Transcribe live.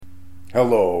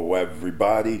Hello,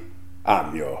 everybody.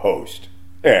 I'm your host,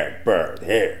 Eric Bird,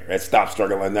 here at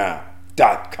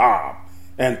StopStrugglingNow.com.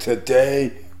 And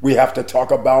today we have to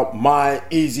talk about my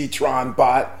EasyTron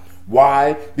bot.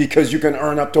 Why? Because you can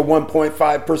earn up to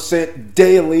 1.5%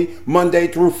 daily, Monday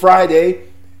through Friday,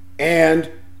 and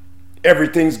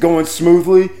everything's going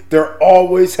smoothly. There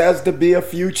always has to be a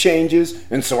few changes,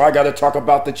 and so I got to talk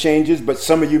about the changes, but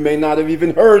some of you may not have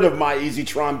even heard of my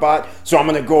EasyTron bot, so I'm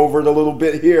going to go over it a little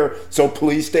bit here, so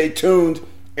please stay tuned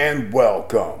and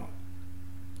welcome.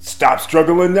 Stop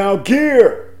Struggling Now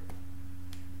gear.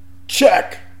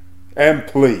 Check. And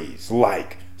please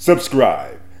like,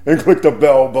 subscribe, and click the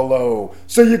bell below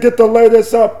so you get the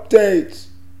latest updates.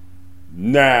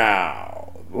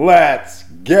 Now, let's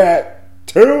get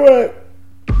to it.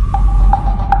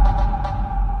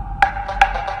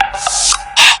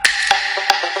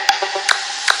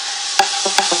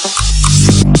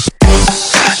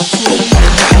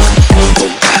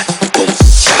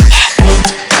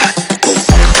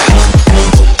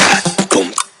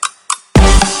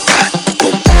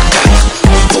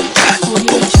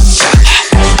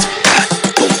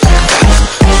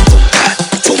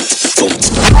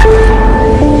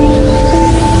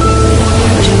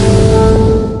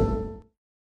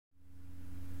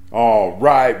 All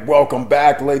right, welcome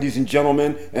back, ladies and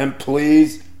gentlemen, and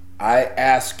please, I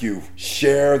ask you,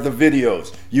 share the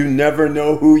videos. You never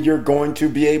know who you're going to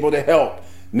be able to help.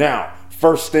 Now,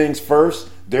 first things first,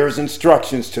 there's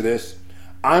instructions to this.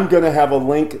 I'm going to have a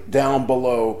link down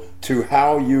below to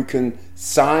how you can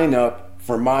sign up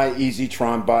for my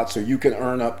EasyTron bot so you can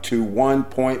earn up to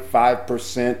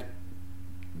 1.5%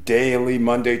 daily,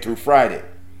 Monday through Friday.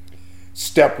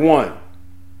 Step 1.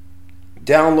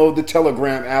 Download the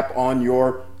Telegram app on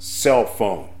your cell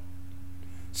phone.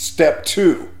 Step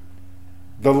 2,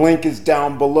 the link is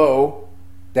down below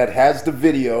that has the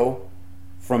video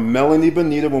from Melanie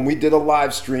Bonita when we did a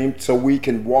live stream so we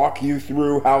can walk you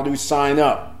through how to sign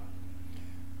up.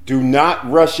 Do not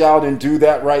rush out and do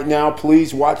that right now.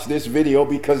 Please watch this video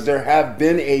because there have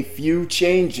been a few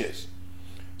changes.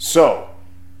 So,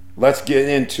 let's get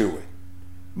into it.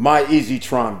 My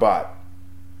EasyTron bot.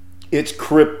 It's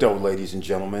crypto, ladies and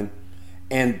gentlemen.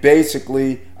 And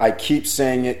basically, I keep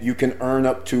saying it, you can earn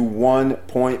up to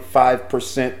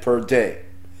 1.5% per day.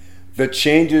 The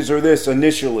changes are this.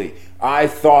 Initially, I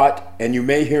thought, and you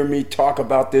may hear me talk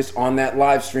about this on that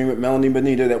live stream with Melanie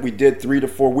Bonita that we did 3 to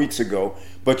 4 weeks ago,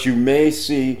 but you may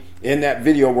see in that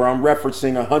video where I'm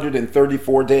referencing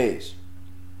 134 days.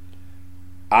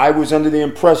 I was under the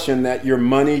impression that your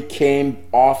money came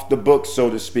off the book, so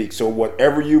to speak. So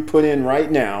whatever you put in right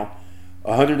now,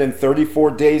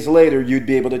 134 days later, you'd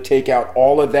be able to take out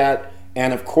all of that.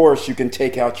 And of course, you can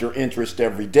take out your interest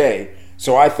every day.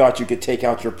 So I thought you could take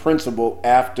out your principal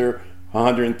after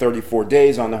 134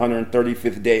 days on the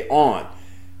 135th day on.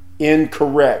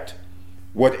 Incorrect.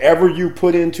 Whatever you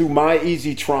put into my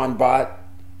EasyTron bot,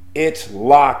 it's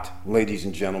locked, ladies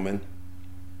and gentlemen.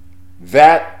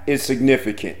 That is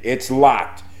significant. It's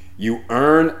locked. You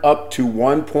earn up to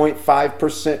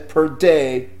 1.5% per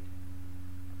day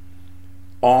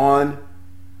on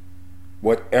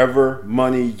whatever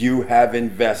money you have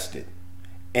invested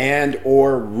and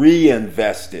or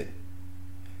reinvested.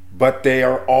 But they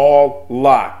are all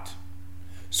locked.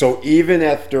 So even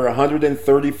after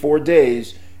 134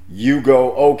 days, you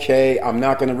go, okay, I'm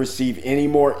not going to receive any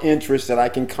more interest that I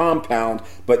can compound,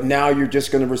 but now you're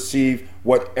just going to receive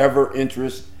whatever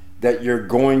interest that you're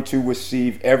going to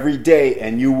receive every day,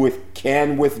 and you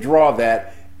can withdraw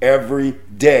that every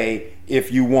day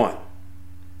if you want.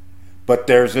 But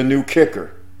there's a new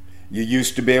kicker. You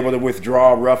used to be able to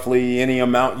withdraw roughly any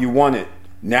amount you wanted.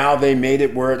 Now they made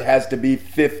it where it has to be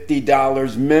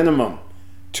 $50 minimum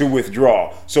to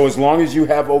withdraw. So as long as you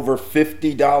have over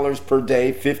 $50 per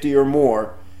day, 50 or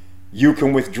more, you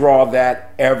can withdraw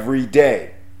that every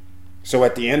day. So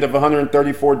at the end of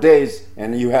 134 days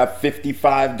and you have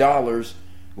 $55,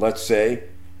 let's say,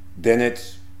 then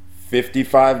it's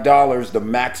 $55, the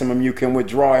maximum you can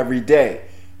withdraw every day.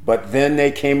 But then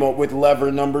they came up with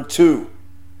lever number 2.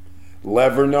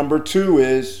 Lever number 2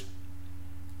 is,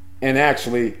 and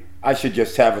actually I should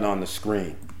just have it on the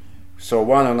screen. So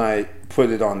why don't I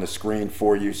put it on the screen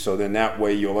for you so then that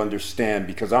way you'll understand,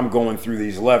 because I'm going through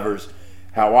these levers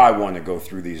how I want to go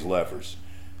through these levers.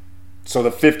 So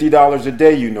the $50 a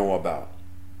day you know about.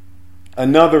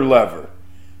 Another lever,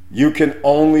 you can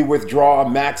only withdraw a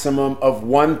maximum of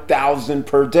 $1,000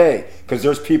 per day, because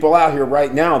there's people out here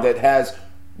right now that has,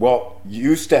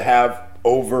 used to have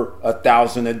over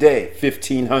 1,000 a day,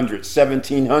 1,500,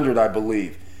 1,700, I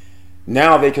believe.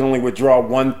 Now they can only withdraw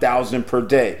 1,000 per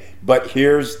day. But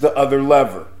here's the other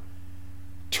lever.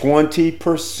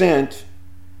 20%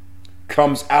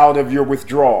 comes out of your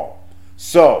withdrawal.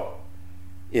 So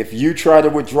if you try to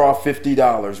withdraw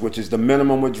 $50, which is the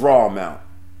minimum withdrawal amount,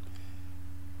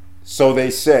 so they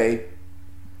say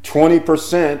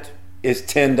 20% is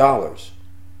 $10.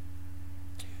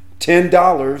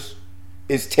 $10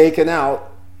 is taken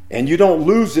out, and you don't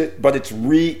lose it, but it's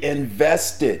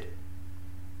reinvested.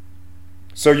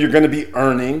 So you're going to be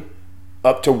earning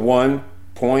up to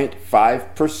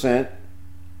 1.5%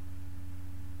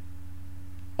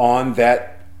 on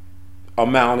that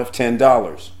amount of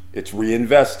 $10. It's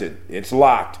reinvested. It's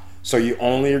locked. So you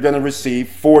only are going to receive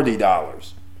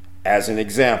 $40 as an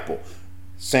example.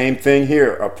 Same thing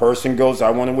here. A person goes, I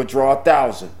want to withdraw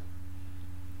 $1,000.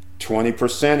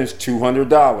 20% is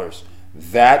 $200.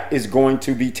 That is going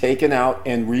to be taken out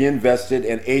and reinvested,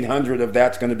 and $800 of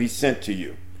that's going to be sent to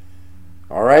you.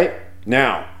 All right?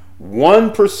 Now,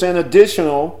 1%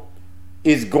 additional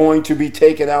is going to be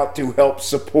taken out to help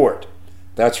support.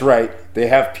 That's right. They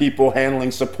have people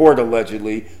handling support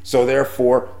allegedly. So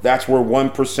therefore, that's where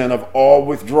 1% of all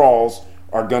withdrawals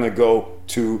are going to go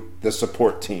to the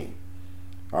support team.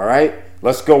 All right.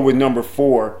 Let's go with number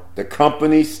 4. The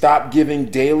company stopped giving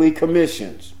daily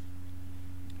commissions.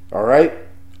 All right.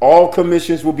 All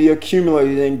commissions will be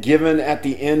accumulated and given at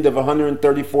the end of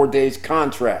 134 days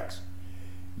contracts.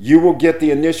 You will get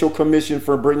the initial commission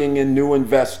for bringing in new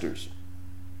investors.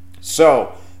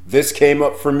 So this came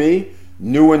up for me.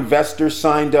 New investors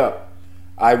signed up.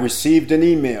 I received an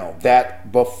email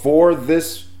that before they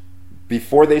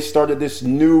started this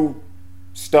new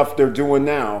stuff they're doing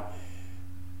now,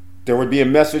 there would be a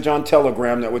message on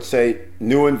Telegram that would say,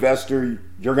 new investor,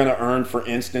 you're going to earn, for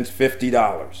instance,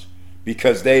 $50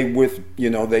 because they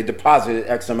deposited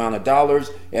X amount of dollars,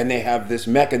 and they have this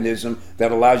mechanism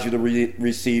that allows you to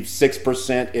receive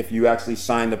 6% if you actually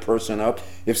sign the person up.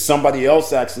 If somebody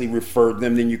else actually referred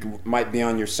them, then you might be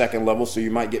on your second level, so you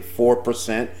might get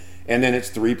 4%, and then it's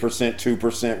 3%,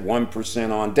 2%,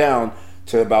 1% on down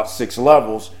to about 6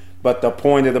 levels. But the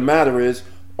point of the matter is,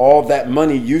 all that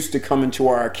money used to come into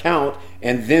our account,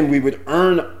 and then we would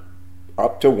earn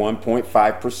up to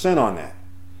 1.5% on that.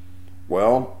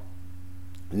 Well,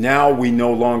 now we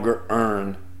no longer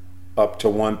earn up to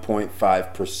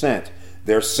 1.5%.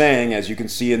 They're saying, as you can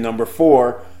see in number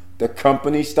 4, the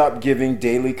company stopped giving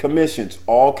daily commissions.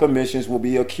 All commissions will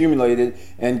be accumulated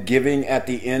and giving at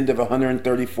the end of a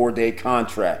 134-day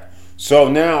contract. So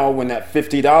now when that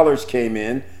 $50 came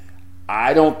in,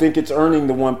 I don't think it's earning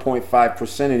the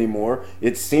 1.5% anymore.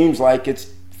 It seems like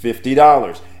it's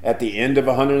 $50. At the end of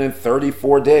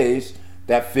 134 days,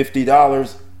 that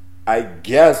 $50, I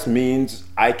guess, means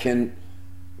I can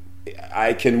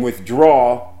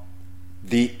withdraw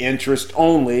the interest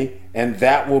only, and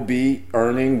that will be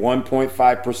earning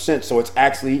 1.5%. So it's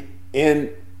actually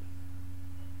in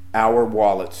our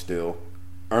wallet still,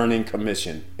 earning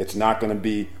commission. It's not going to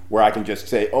be where I can just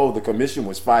say, oh, the commission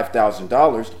was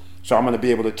 $5,000, so I'm going to be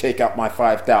able to take out my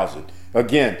 $5,000.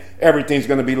 Again, everything's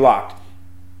going to be locked.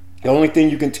 The only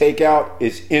thing you can take out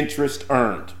is interest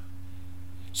earned.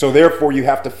 So therefore, you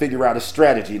have to figure out a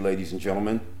strategy, ladies and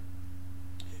gentlemen.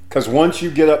 Because once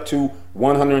you get up to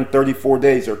 134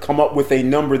 days, or come up with a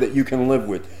number that you can live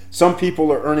with. Some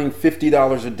people are earning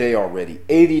 $50 a day already,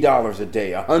 $80 a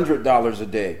day, $100 a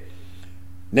day.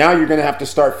 Now you're going to have to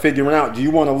start figuring out, do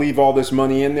you want to leave all this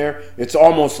money in there? It's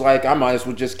almost like I might as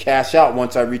well just cash out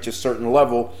once I reach a certain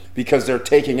level, because they're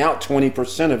taking out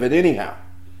 20% of it anyhow,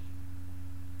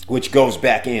 which goes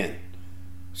back in.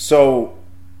 So,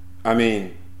 I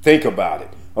mean, think about it.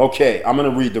 Okay, I'm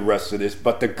going to read the rest of this,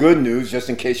 but the good news, just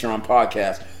in case you're on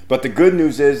podcast, but the good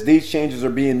news is these changes are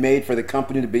being made for the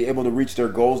company to be able to reach their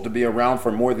goals to be around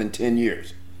for more than 10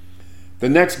 years. The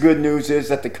next good news is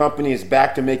that the company is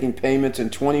back to making payments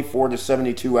in 24 to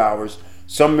 72 hours.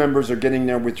 Some members are getting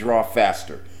their withdrawal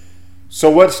faster. So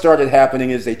what started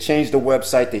happening is they changed the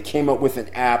website, they came up with an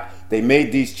app, they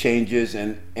made these changes,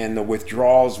 and the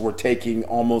withdrawals were taking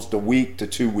almost a week to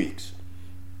 2 weeks.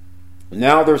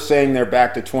 Now they're saying they're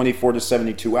back to 24 to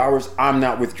 72 hours. I'm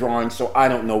not withdrawing, so I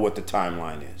don't know what the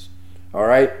timeline is. All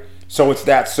right? So it's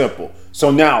that simple. So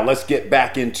now let's get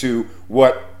back into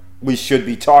what we should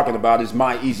be talking about is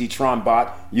My Easy Tron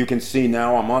Bot. You can see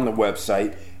now I'm on the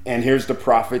website, and here's the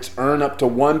profits. Earn up to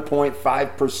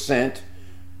 1.5%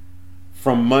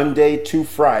 from Monday to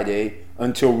Friday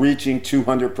until reaching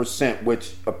 200%,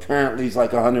 which apparently is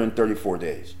like 134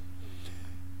 days.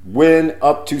 Win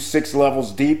up to 6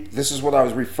 levels deep. This is what I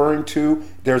was referring to.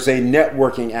 There's a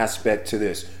networking aspect to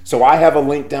this. So I have a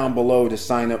link down below to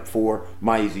sign up for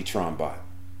My Easy Tron Bot.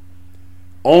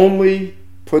 Only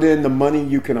put in the money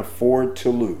you can afford to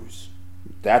lose.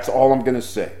 That's all I'm going to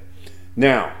say.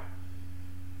 Now,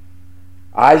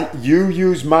 you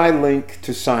use my link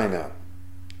to sign up.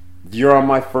 You're on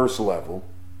my first level.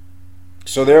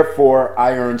 So therefore,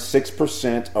 I earn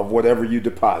 6% of whatever you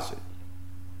deposit.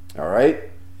 All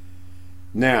right?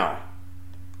 Now,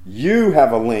 you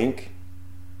have a link.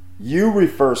 You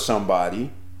refer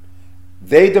somebody.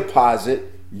 They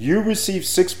deposit. You receive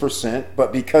 6%.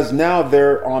 But because now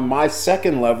they're on my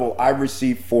second level, I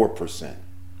receive 4%.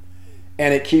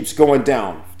 And it keeps going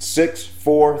down. 6,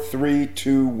 4, 3,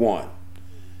 2, 1.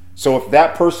 So if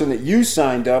that person that you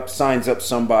signs up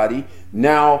somebody,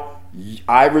 now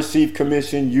I receive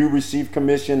commission, you receive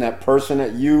commission, that person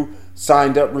that you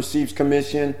signed up receives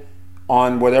commission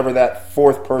on whatever that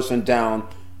fourth person down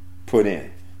put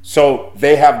in. So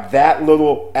they have that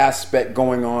little aspect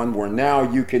going on where now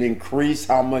you can increase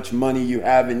how much money you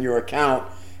have in your account,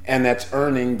 and that's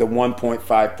earning the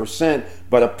 1.5%.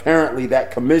 But apparently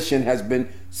that commission has been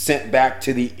sent back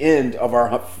to the end of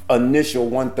our initial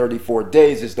 134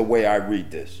 days is the way I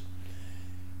read this.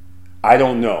 I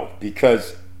don't know,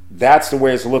 because that's the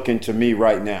way it's looking to me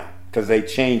right now, because they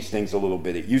changed things a little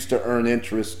bit. It used to earn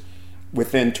interest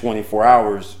within 24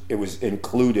 hours. It was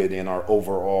included in our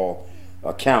overall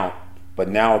account, but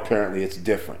now apparently it's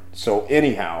different. So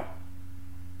anyhow,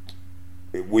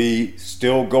 we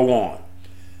still go on.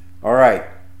 All right,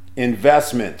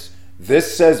 investments.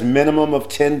 This says minimum of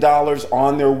 $10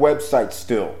 on their website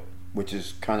still, which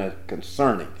is kind of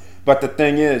concerning. But the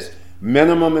thing is,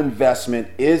 minimum investment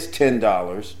is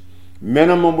 $10.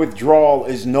 Minimum withdrawal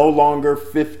is no longer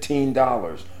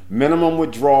 $15. Minimum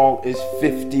withdrawal is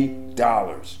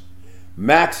 $50.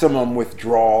 Maximum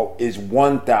withdrawal is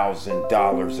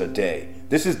 $1,000 a day.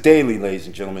 This is daily, ladies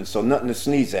and gentlemen, so nothing to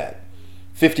sneeze at.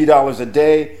 $50 a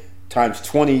day times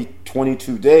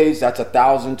 22 days, that's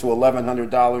 $1,000 to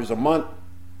 $1,100 a month.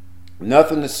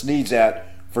 Nothing to sneeze at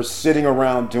for sitting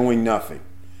around doing nothing.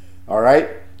 All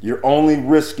right? You're only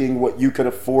risking what you could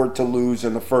afford to lose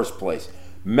in the first place.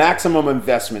 Maximum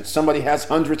investment. Somebody has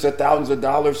hundreds of thousands of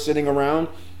dollars sitting around.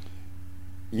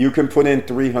 You can put in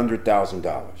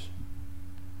 $300,000.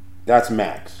 That's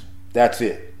max. That's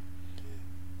it.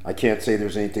 I can't say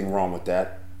there's anything wrong with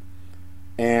that.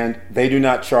 And they do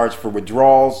not charge for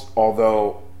withdrawals,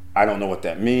 although I don't know what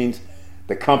that means.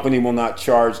 The company will not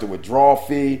charge the withdrawal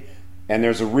fee. And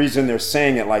there's a reason they're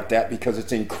saying it like that, because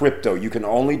it's in crypto. You can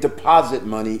only deposit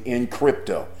money in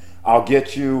crypto. I'll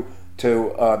get you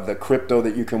to the crypto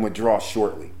that you can withdraw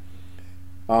shortly.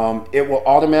 It will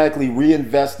automatically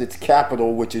reinvest its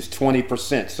capital, which is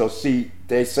 20%. So see,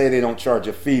 they say they don't charge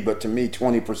a fee, but to me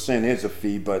 20% is a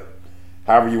fee, but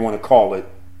however you want to call it,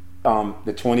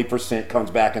 the 20%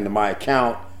 comes back into my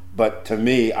account. But to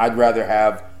me, I'd rather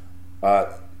have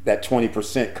that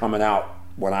 20% coming out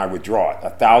when I withdraw it.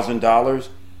 $1,000,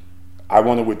 I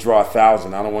want to withdraw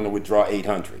 $1,000. I don't want to withdraw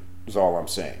 $800, is all I'm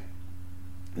saying.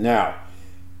 Now,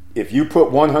 if you put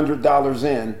 $100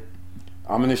 in,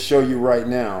 I'm going to show you right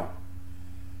now,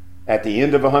 at the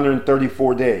end of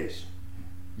 134 days,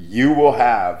 you will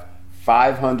have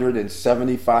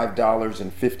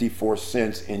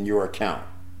 $575.54 in your account.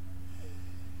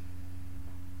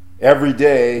 Every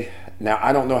day, now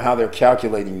I don't know how they're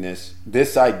calculating this.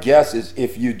 This, I guess, is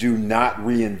if you do not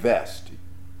reinvest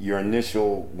your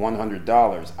initial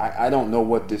 $100. I don't know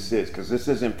what this is, because this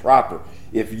isn't proper.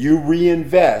 If you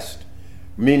reinvest,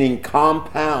 meaning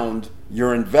compound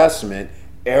your investment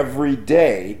every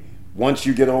day, once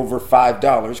you get over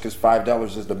 $5, because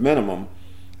 $5 is the minimum,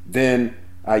 then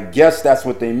I guess that's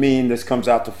what they mean. This comes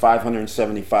out to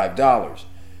 $575.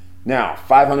 Now,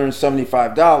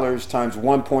 $575 times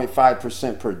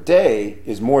 1.5% per day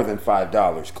is more than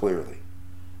 $5, clearly,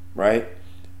 right?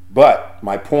 But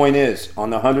my point is,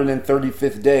 on the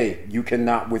 135th day, you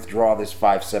cannot withdraw this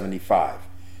 $575.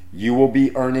 You will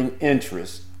be earning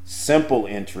interest, simple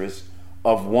interest,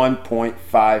 of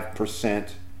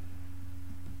 1.5%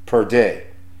 per day.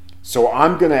 So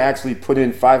I'm going to actually put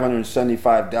in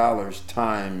 $575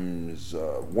 times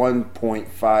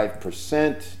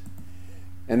 1.5%,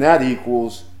 and that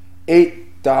equals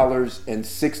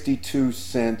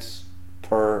 $8.62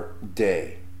 per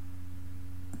day.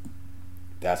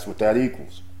 That's what that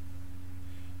equals.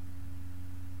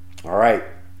 All right.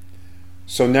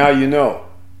 So now you know.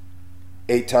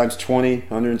 8 times 20,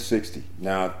 160.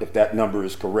 Now, if that number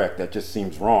is correct, that just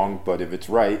seems wrong, but if it's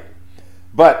right.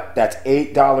 But that's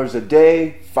 $8 a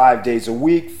day, 5 days a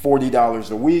week,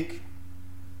 $40 a week,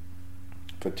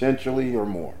 potentially, or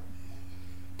more,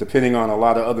 depending on a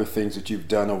lot of other things that you've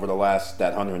done over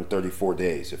that 134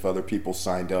 days, if other people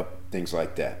signed up, things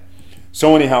like that.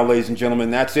 So anyhow, ladies and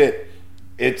gentlemen, that's it.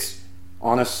 It's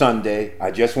on a Sunday.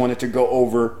 I just wanted to go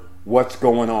over what's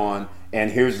going on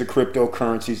And here's the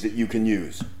cryptocurrencies that you can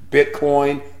use: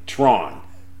 Bitcoin, Tron,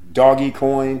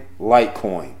 Dogecoin,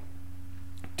 Litecoin.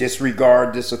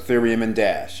 Disregard this Ethereum and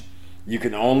Dash. You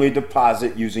can only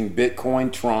deposit using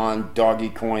Bitcoin, Tron,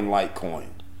 Dogecoin, Litecoin.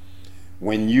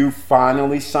 When you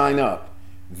finally sign up,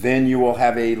 then you will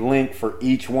have a link for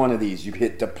each one of these. You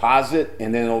hit deposit,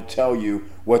 and then it'll tell you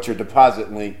what's your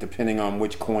deposit link depending on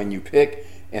which coin you pick,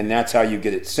 and that's how you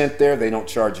get it sent there. They don't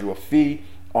charge you a fee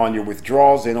on your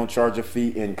withdrawals. They don't charge a fee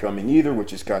incoming either,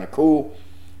 which is kind of cool.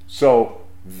 So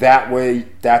that way,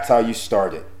 that's how you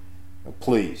start it.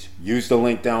 Please use the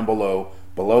link down below.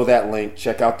 Below that link,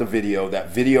 check out the video.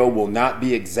 That video will not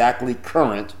be exactly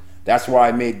current. That's why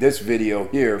I made this video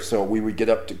here, so we would get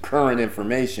up to current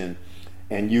information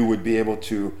and you would be able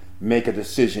to make a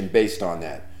decision based on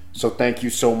that. So thank you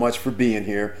so much for being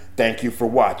here. Thank you for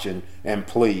watching. And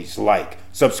please like,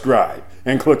 subscribe,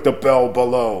 and click the bell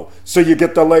below so you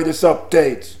get the latest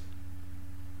updates.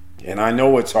 And I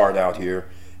know it's hard out here,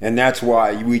 and that's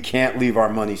why we can't leave our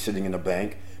money sitting in the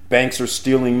bank. Banks are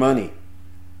stealing money.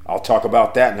 I'll talk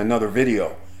about that in another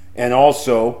video. And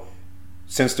also,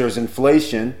 since there's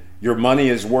inflation, your money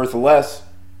is worth less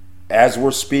as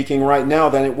we're speaking right now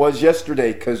than it was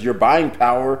yesterday, because your buying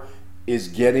power is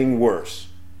getting worse.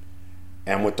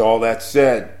 And with all that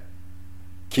said,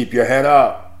 keep your head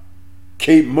up,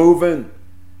 keep moving,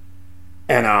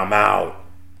 and I'm out.